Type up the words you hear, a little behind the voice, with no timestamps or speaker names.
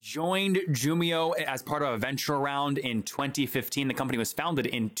joined Jumio as part of a venture round in 2015. The company was founded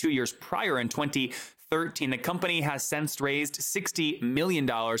in 2 years prior in 2013. The company has since raised $60 million,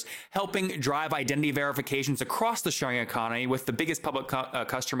 helping drive identity verifications across the sharing economy, with the biggest public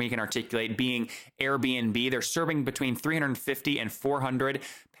customer you can articulate being Airbnb. They're serving between 350 and 400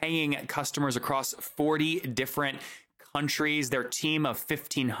 paying customers across 40 different countries. Their team of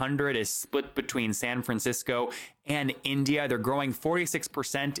 1,500 is split between San Francisco and India. They're growing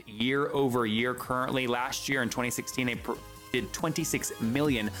 46% year over year currently. Last year in 2016, they did 26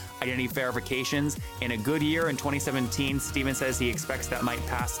 million identity verifications. In a good year in 2017, Steven says he expects that might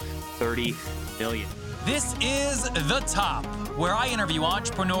pass 30 million. This is The Top, where I interview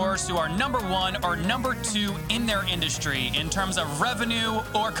entrepreneurs who are number one or number two in their industry in terms of revenue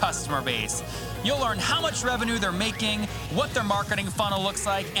or customer base. You'll learn how much revenue they're making, what their marketing funnel looks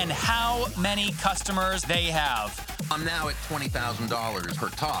like, and how many customers they have. I'm now at $20,000 per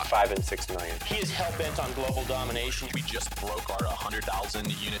top. 5 and 6 million. He is hell-bent on global domination. We just broke our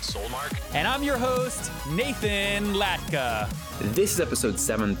 100,000 unit sold mark. And I'm your host, Nathan Latka. This is episode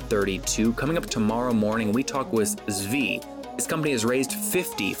 732. Coming up tomorrow morning, we talk with Zvi. His company has raised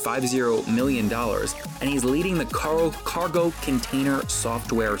 $50 million, and he's leading the cargo container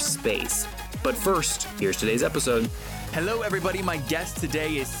software space. But first, here's today's episode. Hello, everybody. My guest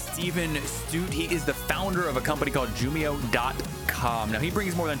today is Steven Stute. He is the founder of a company called Jumio.com. Now, he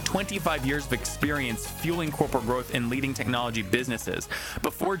brings more than 25 years of experience fueling corporate growth and leading technology businesses.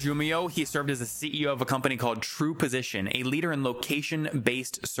 Before Jumio, he served as the CEO of a company called True Position, a leader in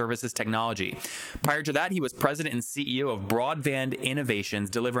location-based services technology. Prior to that, he was president and CEO of Broadband Innovations,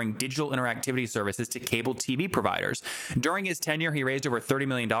 delivering digital interactivity services to cable TV providers. During his tenure, he raised over $30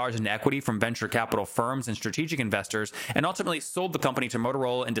 million in equity from venture capital firms and strategic investors, and ultimately sold the company to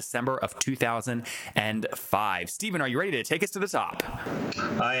Motorola in December of 2005. Steven, are you ready to take us to the top?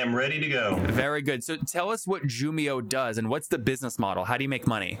 I am ready to go. Very good. So tell us what Jumio does and what's the business model? How do you make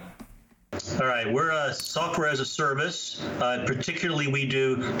money? All right, we're a software as a service. Particularly, we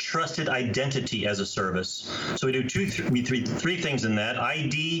do trusted identity as a service. So we do three things in that: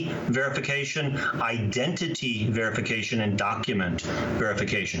 ID verification, identity verification, and document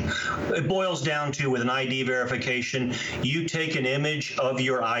verification. It boils down to, with an ID verification, you take an image of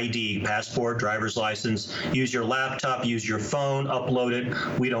your ID, passport, driver's license, use your laptop, use your phone, upload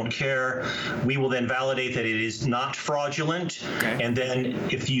it. We don't care. We will then validate that it is not fraudulent. Okay. And then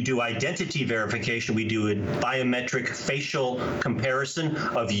if you do identity verification, we do a biometric facial comparison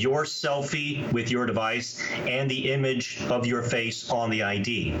of your selfie with your device and the image of your face on the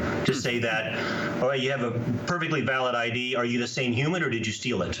ID to say that, all right, you have a perfectly valid ID. Are you the same human or did you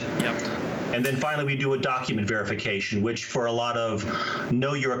steal it? Yep. And then finally, we do a document verification, which for a lot of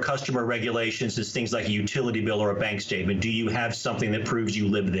know your customer regulations is things like a utility bill or a bank statement. Do you have something that proves you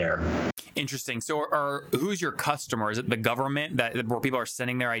live there? Interesting. So who's your customer? Is it the government where people are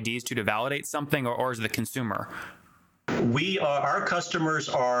sending their IDs to validate something, or is it the consumer? Our customers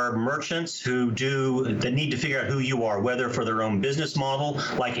are merchants that need to figure out who you are, whether for their own business model,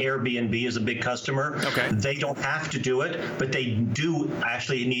 like Airbnb is a big customer. Okay. They don't have to do it, but they do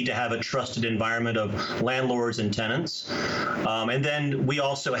actually need to have a trusted environment of landlords and tenants. And then we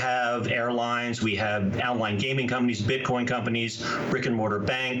also have airlines, we have online gaming companies, Bitcoin companies, brick and mortar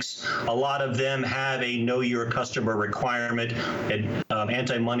banks. A lot of them have a know your customer requirement, an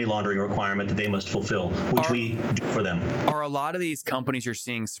anti-money laundering requirement that they must fulfill, which we do for them. Are a lot of these companies you're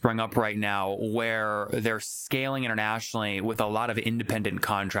seeing spring up right now where they're scaling internationally with a lot of independent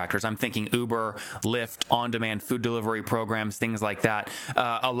contractors? I'm thinking Uber, Lyft, on-demand food delivery programs, things like that.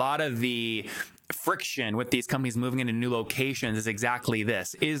 A lot of the friction with these companies moving into new locations is exactly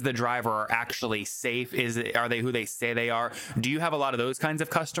this. Is the driver actually safe? Are they who they say they are? Do you have a lot of those kinds of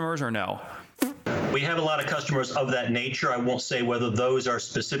customers or no? We have a lot of customers of that nature. I won't say whether those are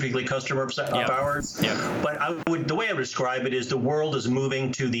specifically customers of ours, but the way I would describe it is the world is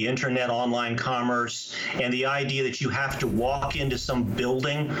moving to the internet, online commerce, and the idea that you have to walk into some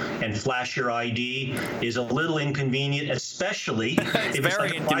building and flash your ID is a little inconvenient, especially if it's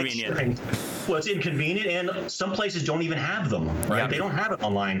very inconvenient. Well, it's inconvenient, and some places don't even have them, right? They don't have it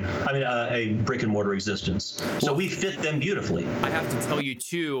online. I mean, a brick and mortar existence. So we fit them beautifully. I have to tell you,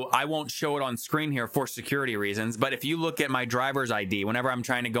 too, I won't show it on screen here for security reasons, but if you look at my driver's ID, whenever I'm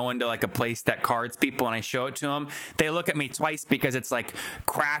trying to go into like a place that cards people and I show it to them, they look at me twice because it's like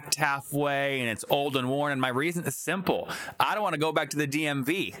cracked halfway and it's old and worn. And my reason is simple. I don't want to go back to the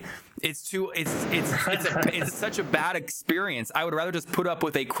DMV. It's such a bad experience. I would rather just put up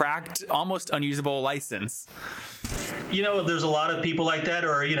with a cracked, almost unusable license. there's a lot of people like that,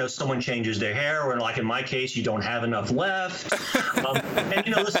 or, someone changes their hair, or like in my case, you don't have enough left.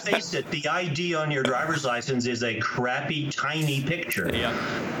 And, let's face it, the ID on your driver's license is a crappy, tiny picture. Yeah.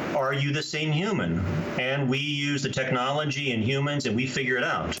 Are you the same human? And we use the technology and humans, and we figure it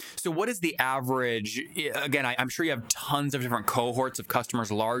out. So what is the average? Again, I'm sure you have tons of different cohorts of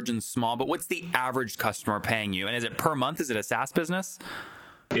customers, large and small, but what's the average customer paying you? And is it per month? Is it a SaaS business?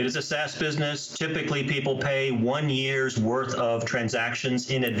 It is a SaaS business. Typically, people pay 1 year's worth of transactions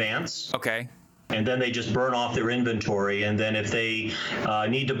in advance. Okay. And then they just burn off their inventory. And then if they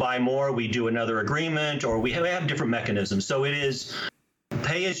need to buy more, we do another agreement, or we have different mechanisms. So it is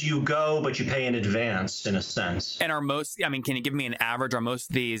pay as you go, but you pay in advance in a sense. And can you give me an average? Are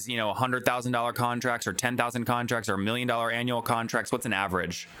most of these, $100,000 contracts or 10,000 contracts or $1 million annual contracts? What's an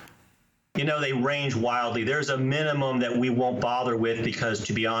average? They range wildly. There's a minimum that we won't bother with because,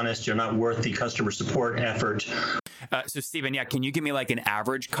 to be honest, you're not worth the customer support effort. So, Stephen, can you give me like an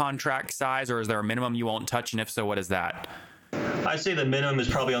average contract size, or is there a minimum you won't touch? And if so, what is that? I'd say the minimum is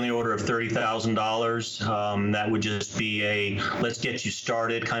probably on the order of $30,000. That would just be a let's get you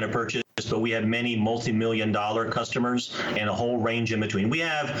started kind of purchase. But we have many multi-million-dollar customers and a whole range in between. We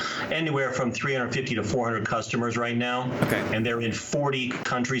have anywhere from 350 to 400 customers right now. Okay. And they're in 40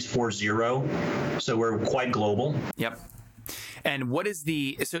 countries, 40. So we're quite global. Yep. And what is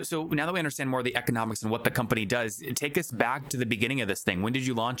so now that we understand more of the economics and what the company does, take us back to the beginning of this thing. When did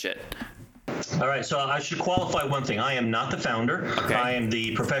you launch it? All right, so I should qualify one thing. I am not the founder. Okay. I am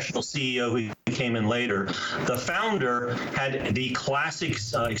the professional CEO who came in later. The founder had the classic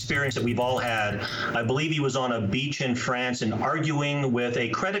experience that we've all had. I believe he was on a beach in France and arguing with a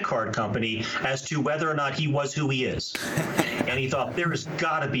credit card company as to whether or not he was who he is. And he thought there has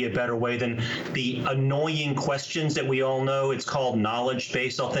got to be a better way than the annoying questions that we all know. It's called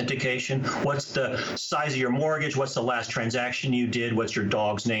knowledge-based authentication. What's the size of your mortgage? What's the last transaction you did? What's your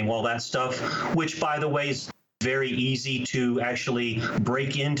dog's name? All that stuff, which, by the way, is very easy to actually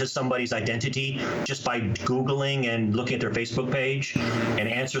break into somebody's identity just by Googling and looking at their Facebook page and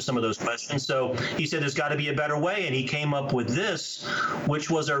answer some of those questions. So he said there's got to be a better way, and he came up with this,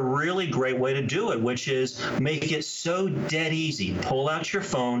 which was a really great way to do it, which is make it so dead easy. Pull out your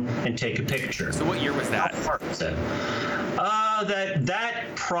phone and take a picture. So what year was that?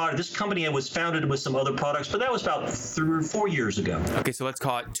 That product, this company was founded with some other products, but that was about 3 or 4 years ago. Okay, so let's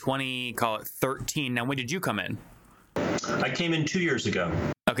call it 13. Now, when did you come in? I came in 2 years ago.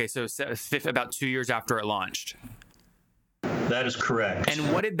 Okay, so about 2 years after it launched. That is correct.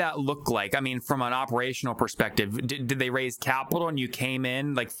 And what did that look like? I mean, from an operational perspective, did they raise capital and you came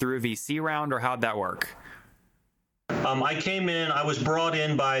in like through a VC round, or how'd that work? I came in, I was brought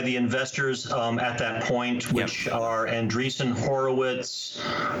in by the investors at that point, which are Andreessen Horowitz,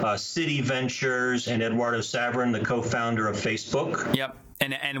 Citi Ventures, and Eduardo Saverin, the co-founder of Facebook. Yep.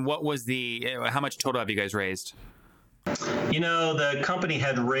 And what was how much total have you guys raised? The company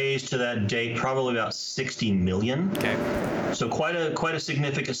had raised to that date probably about $60 million. Okay. So quite a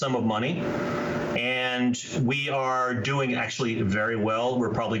significant sum of money. And we are doing actually very well.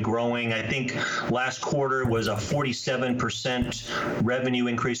 We're probably growing. I think last quarter was a 47% revenue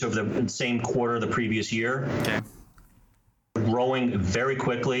increase over the same quarter the previous year. Okay. Growing very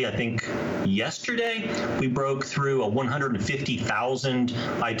quickly. I think yesterday we broke through 150,000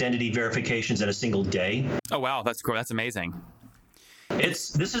 identity verifications in a single day. Oh, wow. That's cool. That's amazing.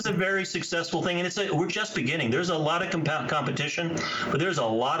 This is a very successful thing, and we're just beginning. There's a lot of competition, but there's a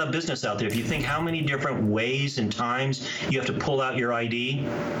lot of business out there. If you think how many different ways and times you have to pull out your ID,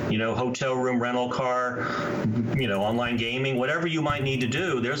 hotel room, rental car, online gaming, whatever you might need to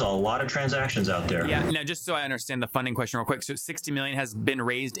do, there's a lot of transactions out there. Yeah. Now, just so I understand the funding question real quick, so $60 million has been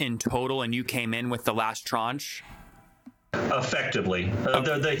raised in total, and you came in with the last tranche? Effectively.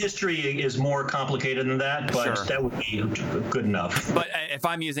 The history is more complicated than that, but Sure. That would be good enough. But if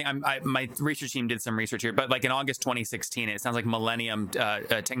I'm using, my research team did some research here, but like in August 2016, it sounds like Millennium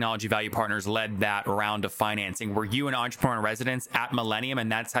Technology Value Partners led that round of financing. Were you an entrepreneur in residence at Millennium,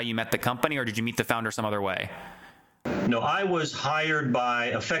 and that's how you met the company, or did you meet the founder some other way? No, I was hired by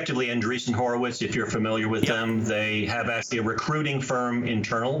effectively Andreessen Horowitz, if you're familiar with them. They have actually a recruiting firm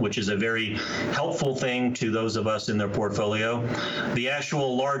internal, which is a very helpful thing to those of us in their portfolio. The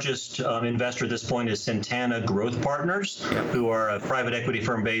actual largest investor at this point is Santana Growth Partners, who are a private equity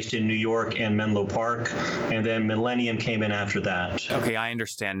firm based in New York and Menlo Park. And then Millennium came in after that. Okay, I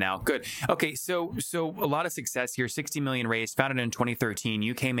understand now. Good. Okay, so a lot of success here. 60 million raised, founded in 2013.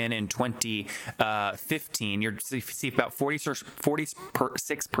 You came in 2015. You're see about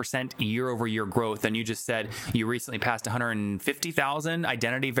 46% year-over-year growth, and you just said you recently passed 150,000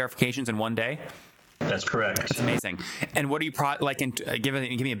 identity verifications in one day. That's correct. That's amazing. And what do you give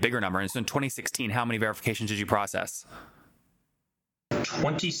me a bigger number. And so in 2016, how many verifications did you process?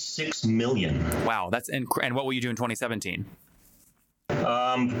 26 million. Wow, and what will you do in 2017?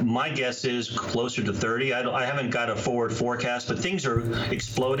 My guess is closer to 30. I haven't got a forward forecast, but things are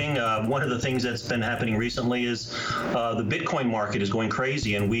exploding. One of the things that's been happening recently is the Bitcoin market is going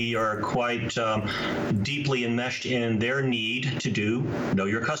crazy, and we are quite deeply enmeshed in their need to do Know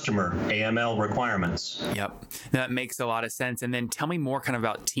Your Customer, AML requirements. Yep, that makes a lot of sense. And then tell me more kind of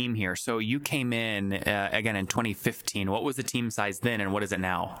about team here. So you came in, again, in 2015. What was the team size then, and what is it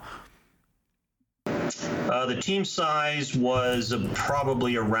now? The team size was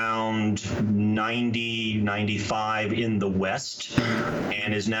probably around 90, 95 in the West,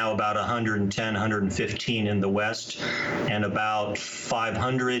 and is now about 110, 115 in the West, and about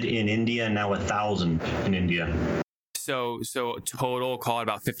 500 in India, and now 1,000 in India. So total, call it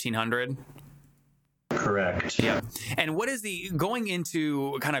about 1,500? Correct. Yeah. And what is going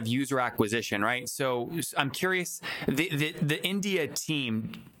into kind of user acquisition, right? So I'm curious, the India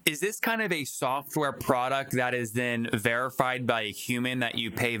team, is this kind of a software product that is then verified by a human that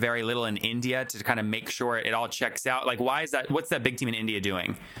you pay very little in India to kind of make sure it all checks out? Like, why is that? What's that big team in India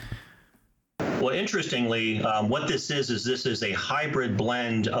doing? Well, interestingly, what this is a hybrid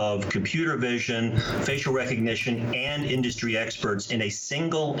blend of computer vision, facial recognition, and industry experts in a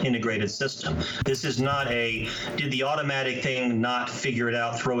single integrated system. This is not did the automatic thing not figure it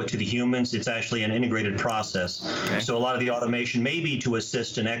out, throw it to the humans? It's actually an integrated process. Okay. So a lot of the automation may be to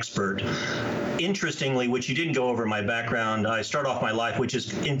assist an expert. Interestingly, which you didn't go over in my background, I start off my life, which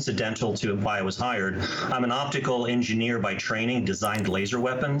is incidental to why I was hired. I'm an optical engineer by training, designed laser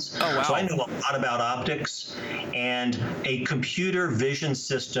weapons. Oh, wow. So I know a lot about optics, and a computer vision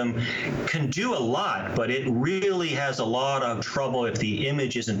system can do a lot, but it really has a lot of trouble if the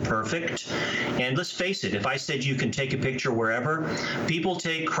image isn't perfect. And let's face it, if I said you can take a picture wherever, people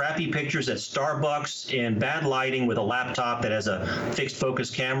take crappy pictures at Starbucks in bad lighting with a laptop that has a fixed focus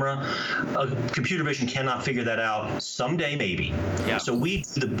camera. Computer vision cannot figure that out. Someday, maybe. Yeah. So we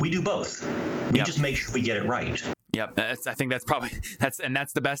do both. We just make sure we get it right. Yep, I think that's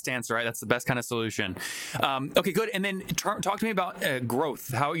the best answer, right? That's the best kind of solution. Okay, good. And then talk to me about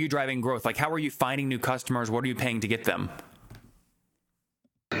growth. How are you driving growth? Like, how are you finding new customers? What are you paying to get them?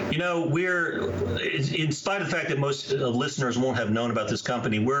 You know, in spite of the fact that most listeners won't have known about this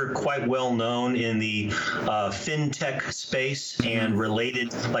company, we're quite well known in the fintech space and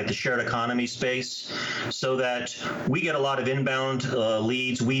related, like the shared economy space, so that we get a lot of inbound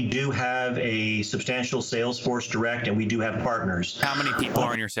leads. We do have a substantial sales force direct, and we do have partners. How many people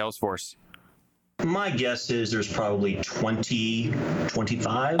are in your sales force? My guess is there's probably 20,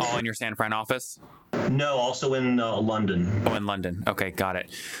 25. All in your San Fran office? No, also in London. Oh, in London. Okay, got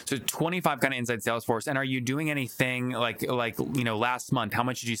it. So 25 kind of inside Salesforce. And are you doing anything like last month? How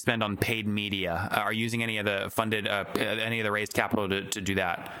much did you spend on paid media? Are you using any of the raised capital to do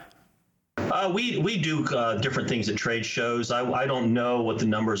that? We do different things at trade shows. I don't know what the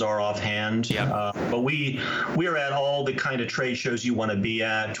numbers are offhand, but we are at all the kind of trade shows you want to be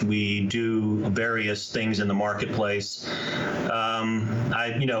at. We do various things in the marketplace.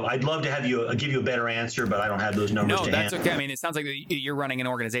 I'd love to give you a better answer, but I don't have those numbers. No, that's okay. I mean, it sounds like you're running an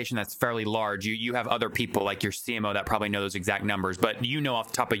organization that's fairly large. You have other people like your CMO that probably know those exact numbers, but off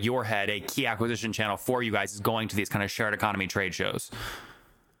the top of your head, a key acquisition channel for you guys is going to these kind of shared economy trade shows.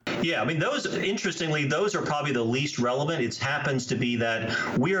 Yeah, I mean, interestingly, those are probably the least relevant. It happens to be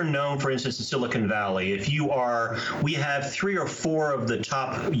that we are known, for instance, in Silicon Valley. We have 3 or 4 of the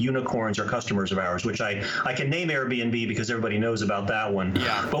top unicorns are customers of ours, which I can name Airbnb because everybody knows about that one.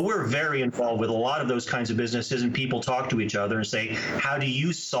 Yeah. But we're very involved with a lot of those kinds of businesses, and people talk to each other and say, how do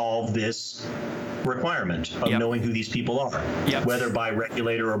you solve this requirement of knowing who these people are, whether by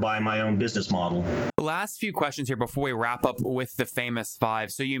regulator or by my own business model? Last few questions here before we wrap up with the famous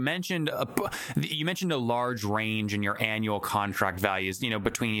 5. So you mentioned a large range in your annual contract values,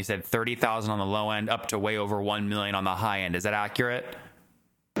 between, you said 30,000 on the low end up to way over 1 million on the high end. Is that accurate?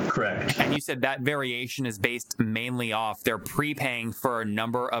 Correct. And you said that variation is based mainly off they're prepaying for a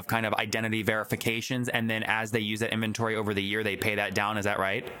number of kind of identity verifications, and then as they use that inventory over the year, they pay that down. Is that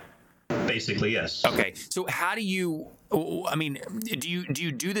right? Basically, yes. Okay. So how do you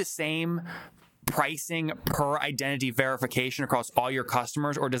do the same pricing per identity verification across all your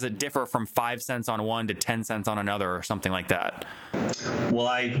customers, or does it differ from 5 cents on one to 10 cents on another or something like that? Well,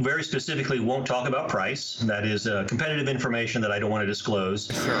 I very specifically won't talk about price. That is competitive information that I don't want to disclose.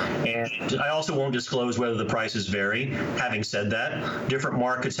 Sure. And I also won't disclose whether the prices vary. Having said that, different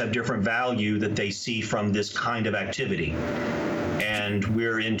markets have different value that they see from this kind of activity. and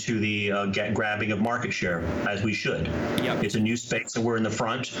we're into the grabbing of market share, as we should. Yep. It's a new space, and we're in the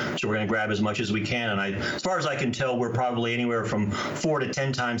front, so we're going to grab as much as we can. And as far as I can tell, we're probably anywhere from 4 to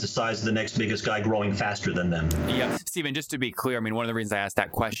 10 times the size of the next biggest guy, growing faster than them. Yeah, Stephen, just to be clear, I mean, one of the reasons I asked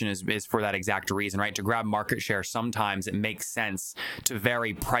that question is for that exact reason, right? To grab market share, sometimes it makes sense to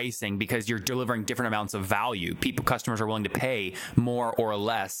vary pricing because you're delivering different amounts of value. Customers are willing to pay more or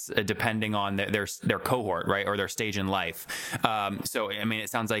less depending on their cohort, right, or their stage in life. So, I mean, it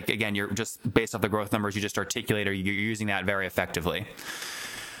sounds like, again, you're just based off the growth numbers you just articulated, you're using that very effectively.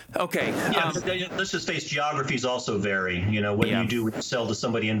 Okay. Yeah, let's just face, geographies also vary. You know, what you do when you sell to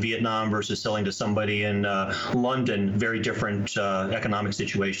somebody in Vietnam versus selling to somebody in London, very different economic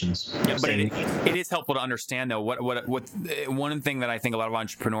situations. Yeah, but it is helpful to understand, though, what one thing that I think a lot of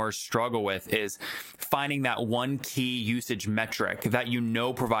entrepreneurs struggle with is finding that one key usage metric that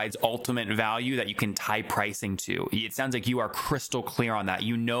provides ultimate value that you can tie pricing to. It sounds like you are crystal clear on that.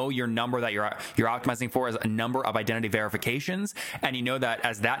 You know your number that you're optimizing for is a number of identity verifications, and you know that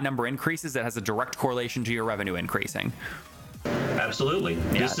as that number increases, it has a direct correlation to your revenue increasing. Absolutely.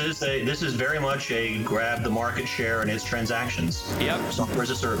 Yeah. This is very much a grab the market share and its transactions. Yep. Software as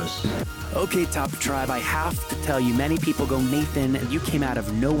a service. Okay, Top Tribe, I have to tell you, many people go, Nathan, you came out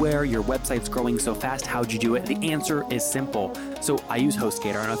of nowhere. Your website's growing so fast. How'd you do it? The answer is simple. So I use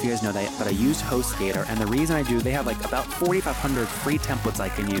HostGator. I don't know if you guys know that, but I use HostGator. And the reason I do, they have like about 4,500 free templates I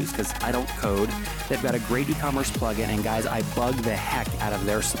can use because I don't code. They've got a great e-commerce plugin. And guys, I bug the heck out of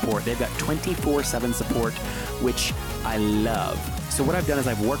their support. They've got 24/7 support, which I love. So what I've done is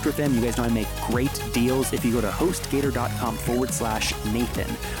I've worked with them. You guys know I make great deals. If you go to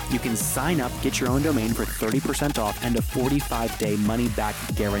hostgator.com/Nathan, you can sign up, get your own domain for 30% off and a 45-day money-back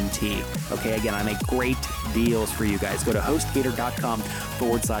guarantee. Okay, again, I make great deals for you guys. Go to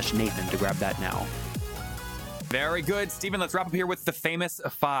hostgator.com/Nathan to grab that now. Very good. Stephen, let's wrap up here with the famous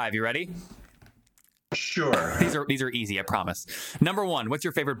 5. You ready? Sure. These are easy, I promise. Number 1, what's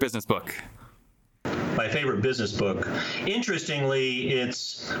your favorite business book? My favorite business book. Interestingly,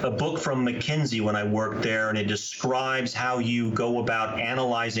 it's a book from McKinsey when I worked there, and it describes how you go about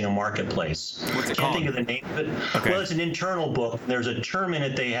analyzing a marketplace. What's it Can't called? think of the name of it. Okay. Well, it's an internal book. There's a term in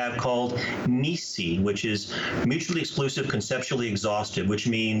it they have called MICE, which is mutually exclusive, conceptually exhaustive, which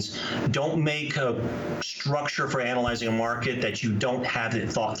means don't make a structure for analyzing a market that you don't have it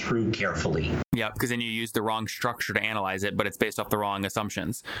thought through carefully. Yeah, because then you use the wrong structure to analyze it, but it's based off the wrong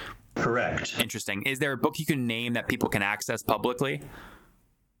assumptions. Correct. Interesting. Is there a book you can name that people can access publicly?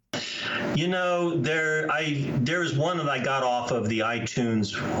 You know, there's one that I got off of the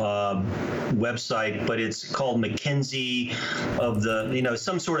iTunes website, but it's called McKinsey of the,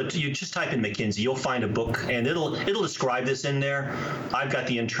 some sort of, you just type in McKinsey, you'll find a book, and it'll describe this in there. I've got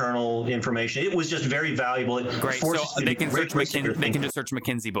the internal information. It was just very valuable. Great. So they can just search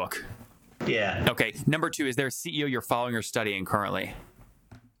McKinsey book. Yeah. Okay. Number 2, is there a CEO you're following or studying currently?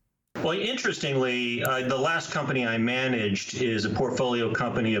 Well, interestingly, the last company I managed is a portfolio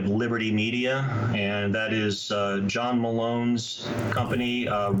company of Liberty Media, and that is John Malone's company,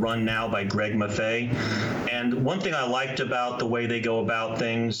 run now by Greg Maffei. And one thing I liked about the way they go about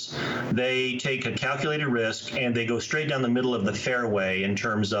things, they take a calculated risk and they go straight down the middle of the fairway in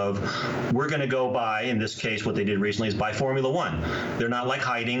terms of, we're going to go buy, in this case, what they did recently is buy Formula One. They're not like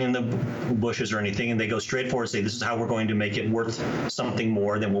hiding in the bushes or anything, and they go straight forward and say, this is how we're going to make it worth something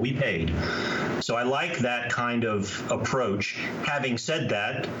more than what we paid. So I like that kind of approach. Having said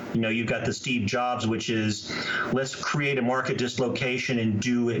that, you've got the Steve Jobs, which is, let's create a market dislocation and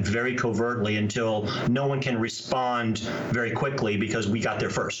do it very covertly until no one can respond very quickly because we got there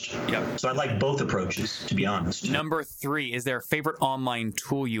first. Yep. So I like both approaches, to be honest. Number 3, is there a favorite online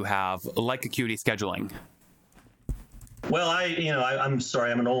tool you have, like Acuity Scheduling? Well, I'm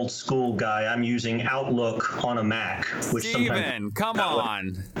sorry, I'm an old school guy. I'm using Outlook on a Mac. Which Steven, come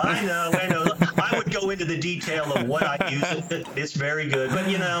on. I know. I would go into the detail of what I use. It's very good. But,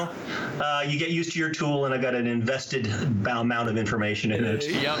 you get used to your tool, and I've got an invested amount of information in it.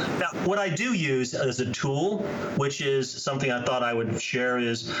 Yep. Now, what I do use as a tool, which is something I thought I would share,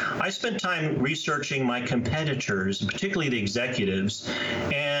 is I spent time researching my competitors, particularly the executives,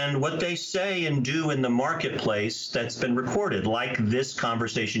 and what they say and do in the marketplace that's been recorded, like this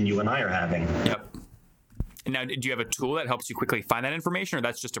conversation you and I are having. Yep. Now, do you have a tool that helps you quickly find that information, or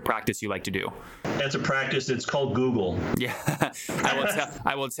that's just a practice you like to do? That's a practice. It's called Google. Yeah.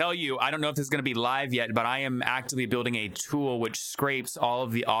 I will tell you, I don't know if this is going to be live yet, but I am actively building a tool which scrapes all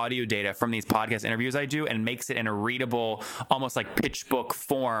of the audio data from these podcast interviews I do and makes it in a readable, almost like pitch book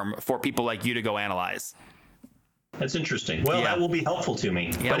form for people like you to go analyze. That's interesting. Well, that will be helpful to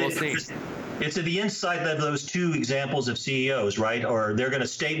me. Yeah, we'll see. It's the insight of those two examples of CEOs, right? Or they're going to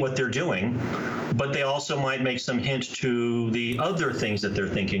state what they're doing, but they also might make some hint to the other things that they're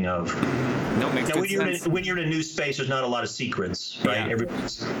thinking of. No, makes good sense. When you're in a new space, there's not a lot of secrets, right? Yeah.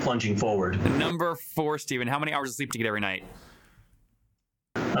 Everybody's plunging forward. Number 4, Stephen, how many hours of sleep do you get every night?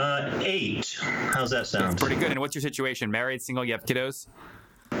 8. How's that sound? That's pretty good. And what's your situation? Married, single, you have kiddos?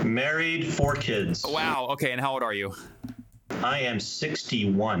 Married, 4 kids. Wow. Okay. And how old are you? I am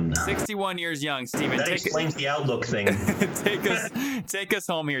 61. 61 years young, Stephen. That explains the outlook thing. Take us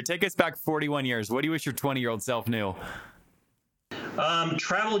home here. Take us back 41 years. What do you wish your 20-year-old self knew?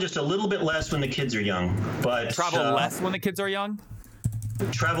 Travel just a little bit less when the kids are young, but Travel less when the kids are young?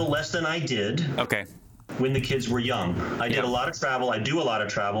 Travel less than I did. Okay. When the kids were young. I did a lot of travel. I do a lot of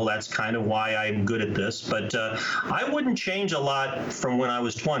travel. That's kind of why I'm good at this. But I wouldn't change a lot from when I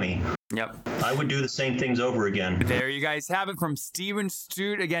was 20. Yep. I would do the same things over again. There you guys have it from Stephen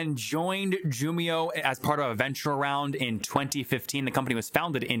Stute. Again, joined Jumio as part of a venture round in 2015. The company was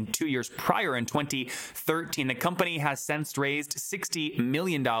founded in 2 years prior in 2013. The company has since raised $60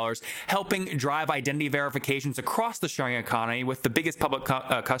 million, helping drive identity verifications across the sharing economy, with the biggest public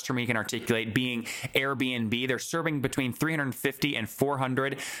customer you can articulate being Airbnb. They're serving between 350 and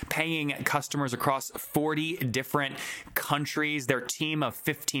 400 paying customers across 40 different countries. Their team of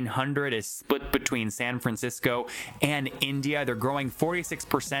 1,500 is split between San Francisco and India. They're growing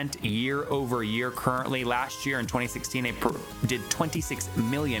 46% year over year currently. Last year in 2016, they did 26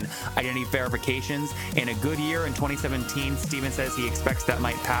 million identity verifications. In a good year in 2017, Stephen says he expects that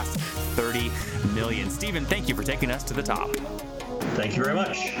might pass 30 million. Stephen, thank you for taking us to the top. Thank you very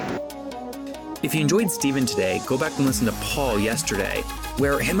much. If you enjoyed Stephen today, go back and listen to Paul yesterday,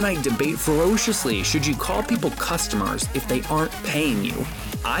 where him and I debate ferociously, should you call people customers if they aren't paying you?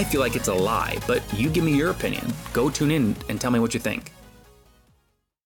 I feel like it's a lie, but you give me your opinion. Go tune in and tell me what you think.